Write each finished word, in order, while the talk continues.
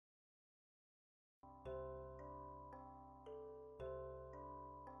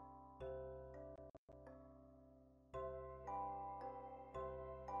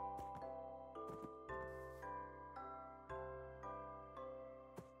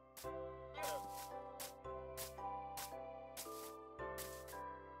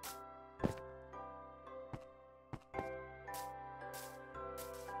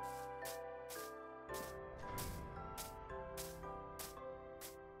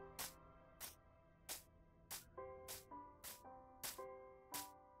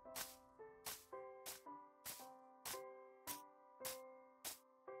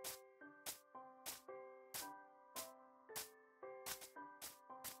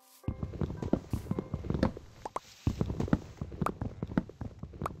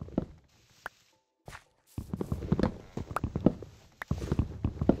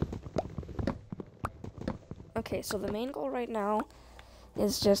Okay, so the main goal right now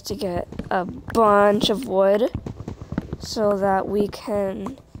is just to get a bunch of wood so that we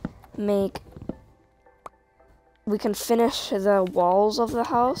can finish the walls of the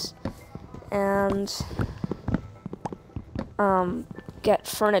house and get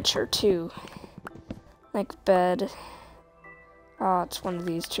furniture too, like bed. Oh, it's one of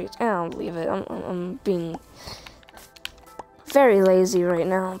these trees. I'll leave it. I'm being very lazy right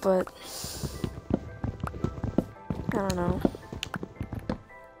now, but I don't know.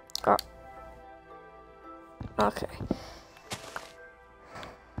 Oh. Okay.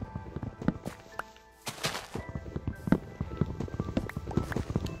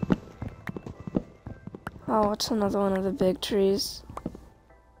 Oh, it's another one of the big trees.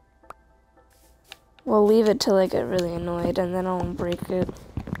 We'll leave it till I get really annoyed, and then I'll break it.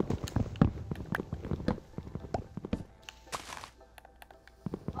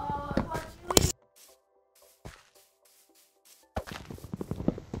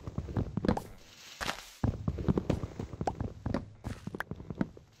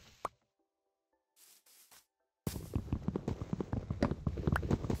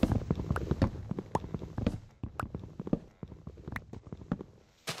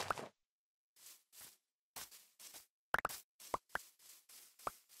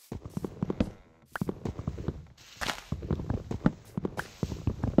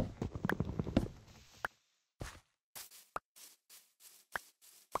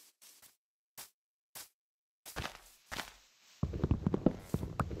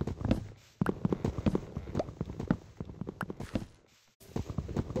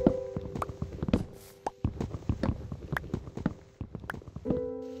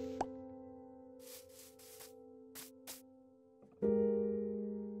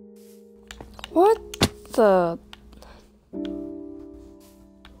 What the?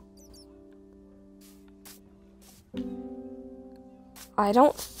 I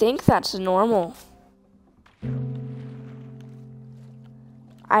don't think that's normal.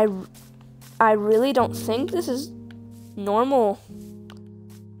 I really don't think this is normal.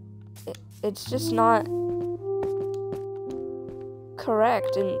 It's just not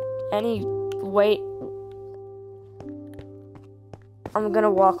correct in any way. I'm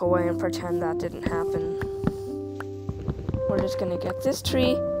gonna walk away and pretend that didn't happen. We're just gonna get this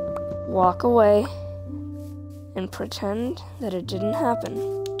tree, walk away, and pretend that it didn't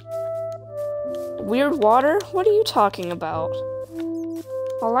happen. Weird water? What are you talking about?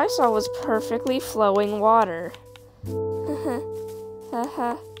 All I saw was perfectly flowing water.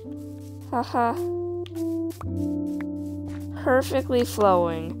 Haha. Haha. Perfectly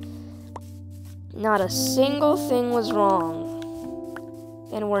flowing. Not a single thing was wrong.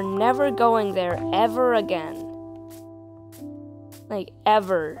 And we're never going there ever again. Like,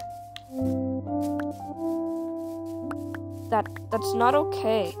 ever. That's not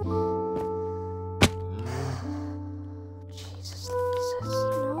okay. Jesus,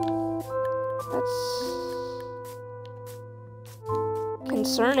 that's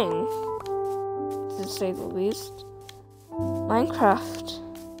concerning, to say the least. Minecraft.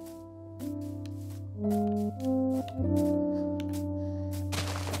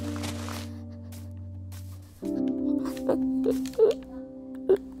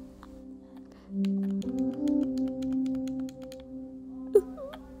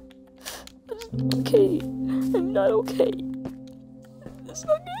 Okay, I'm not okay. It's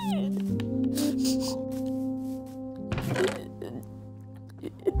not good.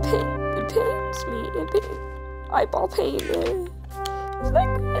 It pains me. Eyeball pain. It's not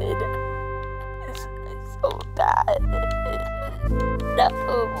good. It's so bad. No.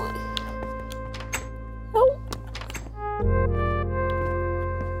 Help.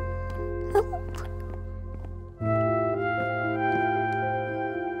 Help.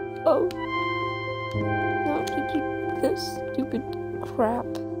 Oh. No, did you this stupid crap?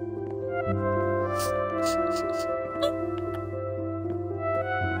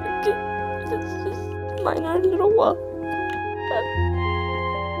 Okay, let's just mine our little wall.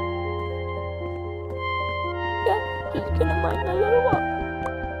 Yeah, just gonna mine my little wall.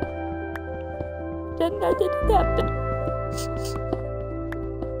 Then that didn't happen.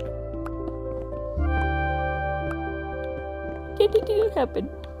 It didn't happen.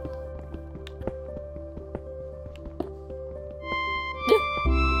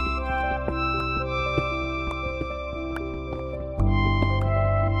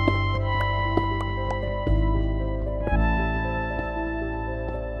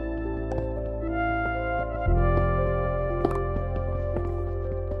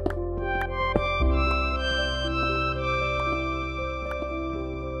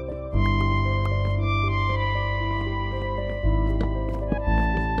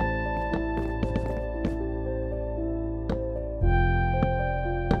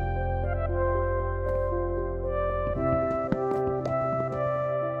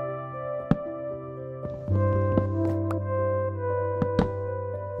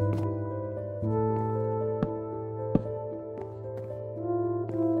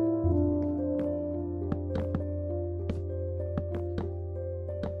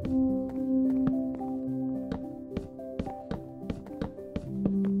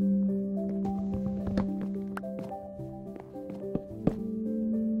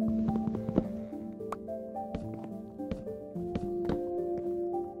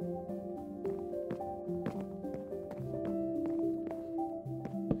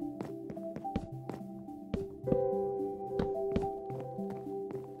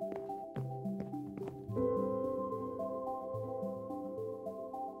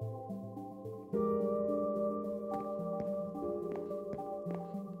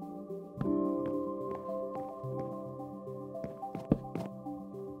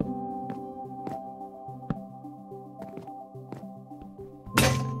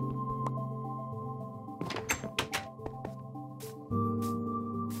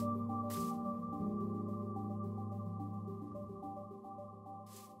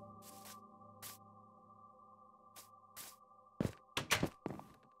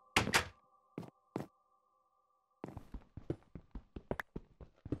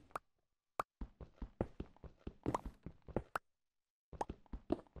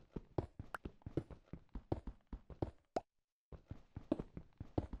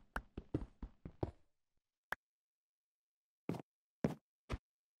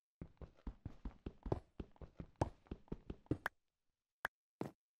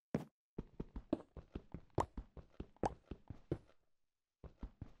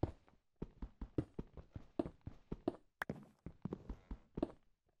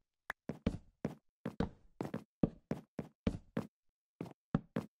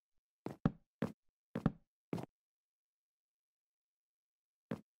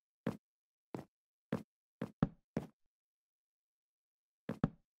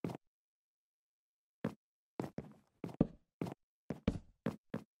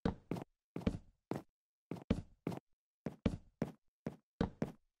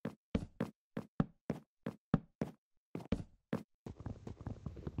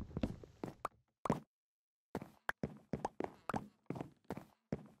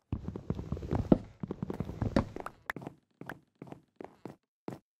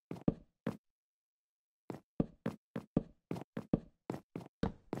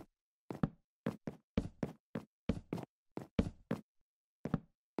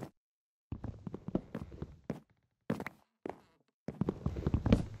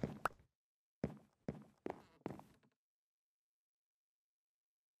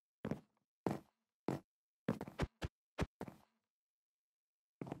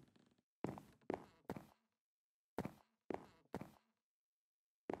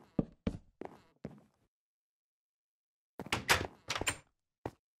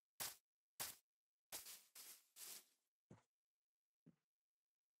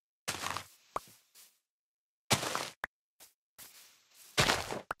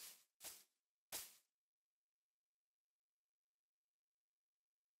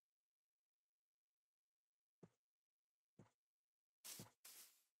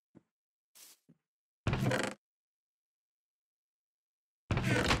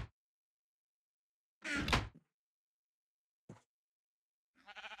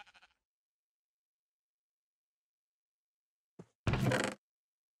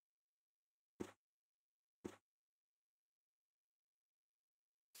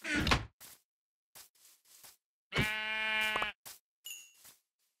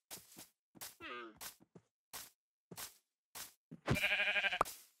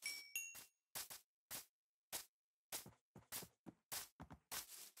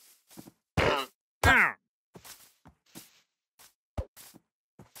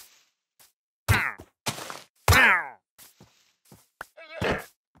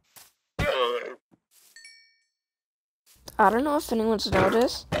 I don't know if anyone's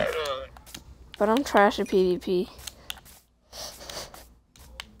noticed, but I'm trash at PvP.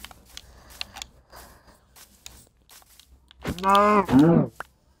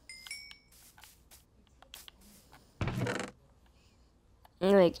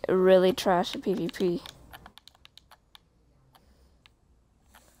 Like, really trash at PvP.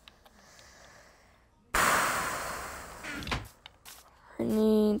 I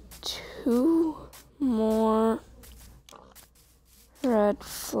need 2 more red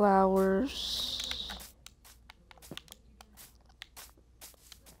flowers.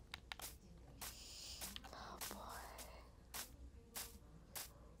 Oh boy.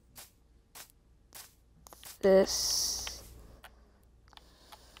 This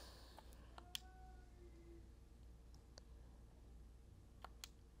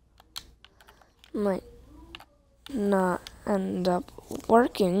might not end up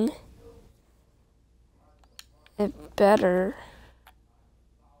working. It better.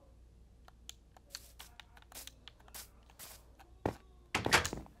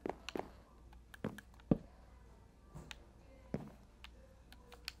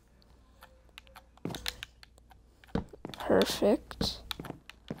 Perfect.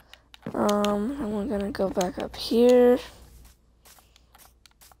 And we're gonna go back up here.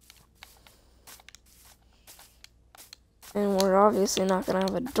 And we're obviously not gonna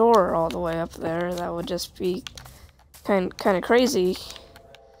have a door all the way up there. That would just be kind of crazy.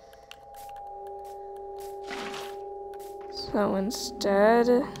 So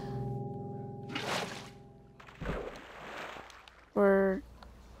instead, we're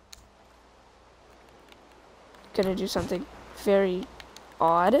gonna do something very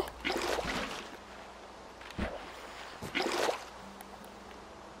odd.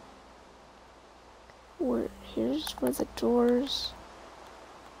 Here's where the doors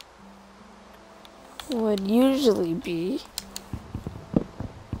would usually be.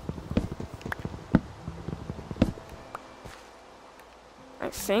 I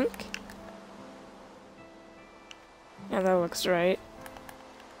think. Yeah, that looks right.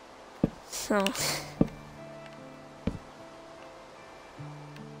 So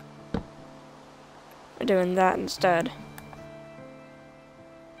we're doing that instead.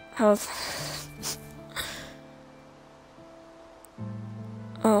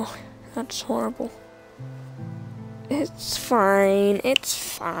 Oh, that's horrible. It's fine. It's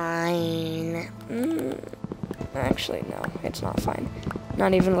fine. Actually, no, it's not fine.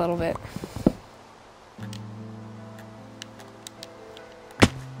 Not even a little bit.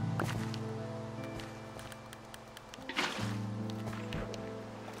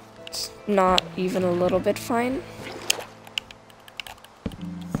 It's not even a little bit fine.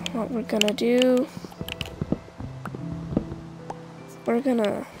 What we're gonna do, we're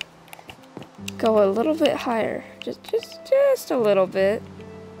gonna go a little bit higher. Just a little bit.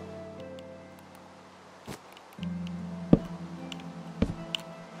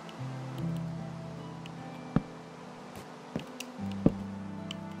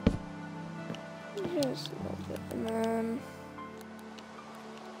 Just a little bit, and then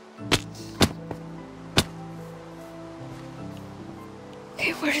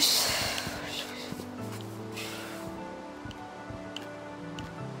okay, where's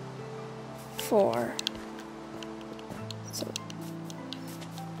 4? So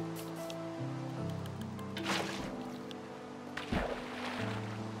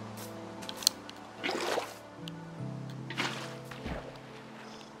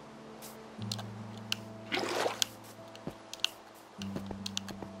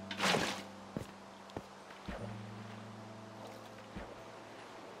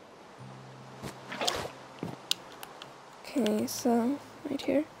okay, so right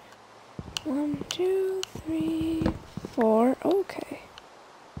here. 1, 2, 3, 4. Okay.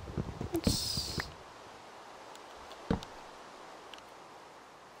 Let's.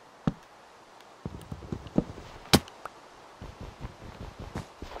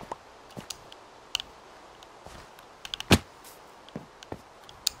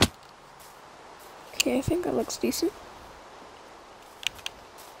 Okay, I think that looks decent.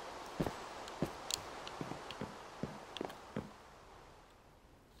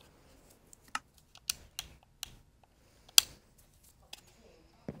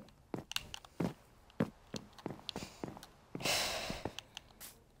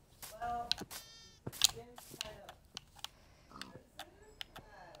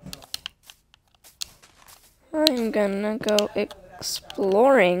 I'm gonna go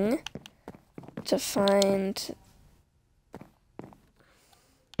exploring to find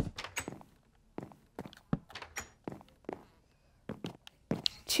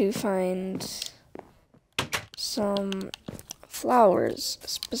some flowers,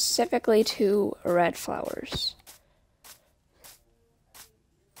 specifically 2 red flowers.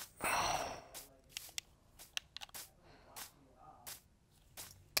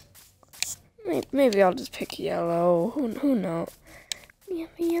 Maybe I'll just pick yellow. Who knows?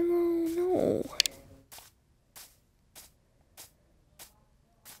 Yellow, no.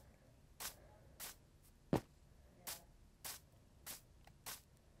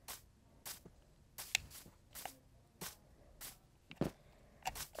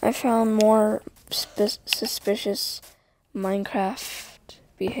 I found more suspicious Minecraft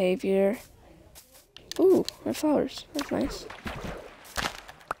behavior. Ooh, my flowers. That's nice.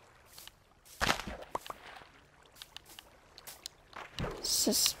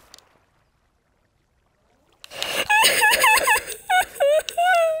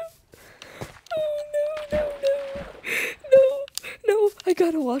 No, I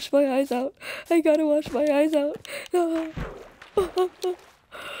gotta wash my eyes out. My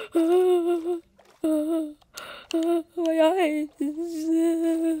eyes.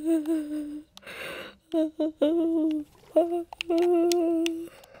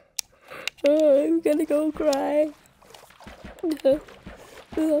 I'm gonna go cry.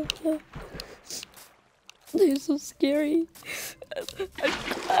 They're so scary. I'm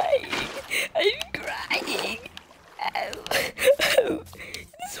crying.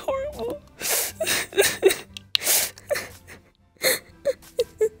 It's horrible.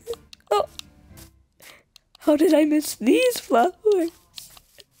 Oh. How did I miss these flowers?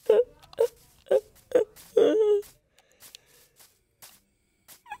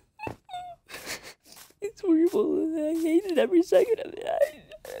 It's horrible. I hated every second of it.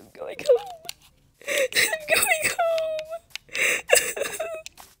 I'm going home.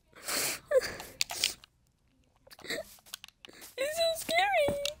 It's so scary.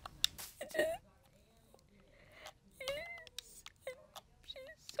 It's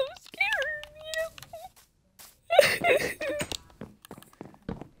so scared,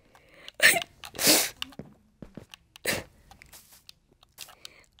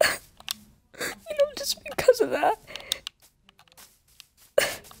 just because of that.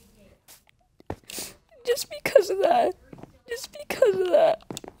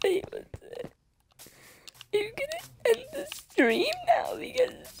 You're gonna end the stream now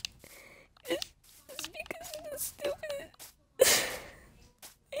because it's because of this stupid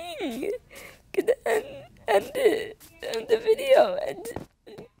thing. Gonna end the video and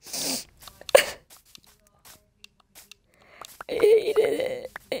I hated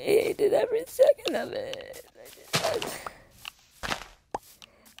it. I hated every second of it.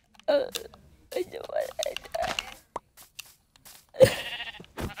 I know what I done.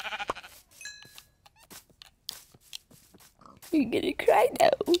 You're gonna cry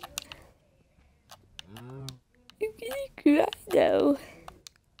now.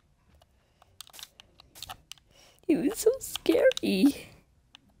 It was so scary.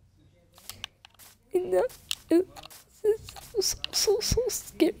 It was so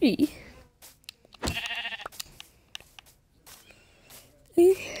scary. I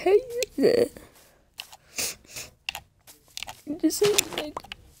hated it. Just take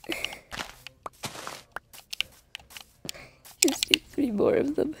 3 more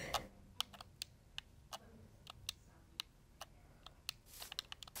of them.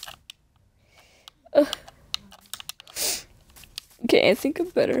 Okay, I think I'm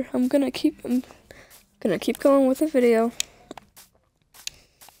better. I'm gonna keep going with the video.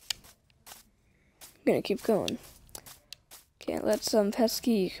 I'm gonna keep going. Can't let some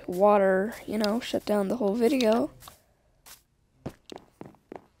pesky water, shut down the whole video.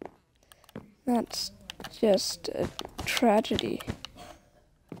 That's just a tragedy.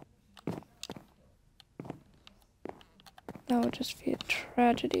 That would just be a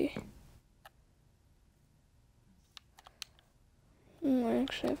tragedy. I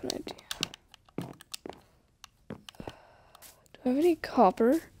actually have an idea. Do I have any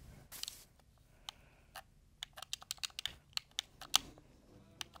copper?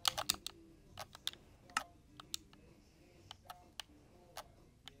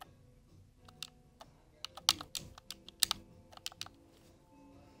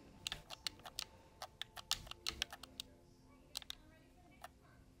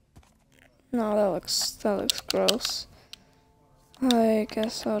 No, that looks gross. I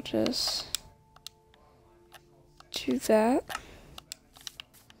guess I'll just do that.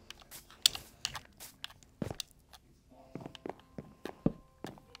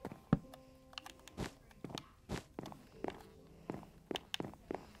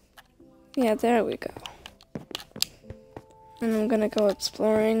 Yeah, there we go. And I'm gonna go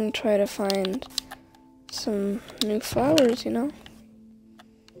exploring, try to find some new flowers, you know?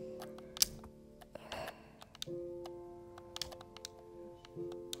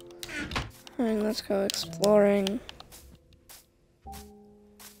 Alright, let's go exploring.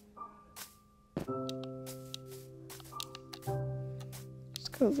 Let's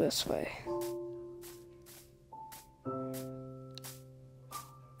go this way.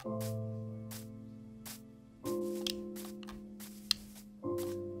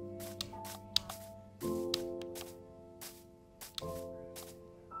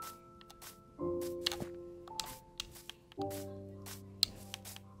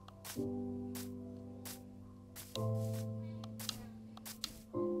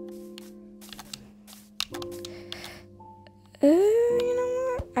 You know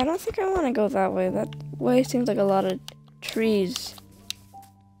what? I don't think I want to go that way. That way seems like a lot of trees.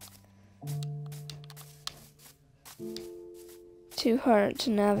 Too hard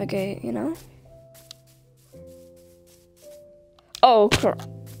to navigate, you know? Oh, crap.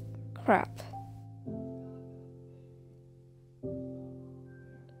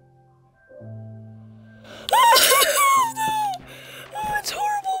 It's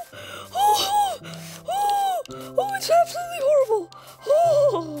horrible. Oh, it's absolutely horrible.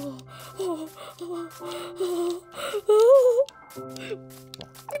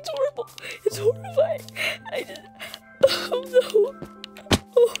 It's horrible. It's horrifying. Oh no.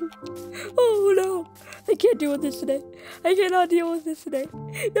 Oh no. I can't deal with this today. I cannot deal with this today.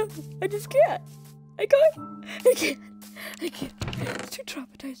 No, I just can't. I can't. It's too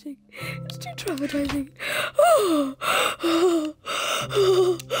traumatizing. It's so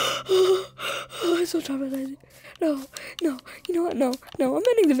traumatizing. No. You know what? No. I'm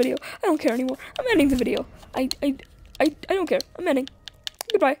ending the video. I don't care anymore. I'm ending the video. I don't care. I'm ending.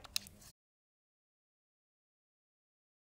 Goodbye.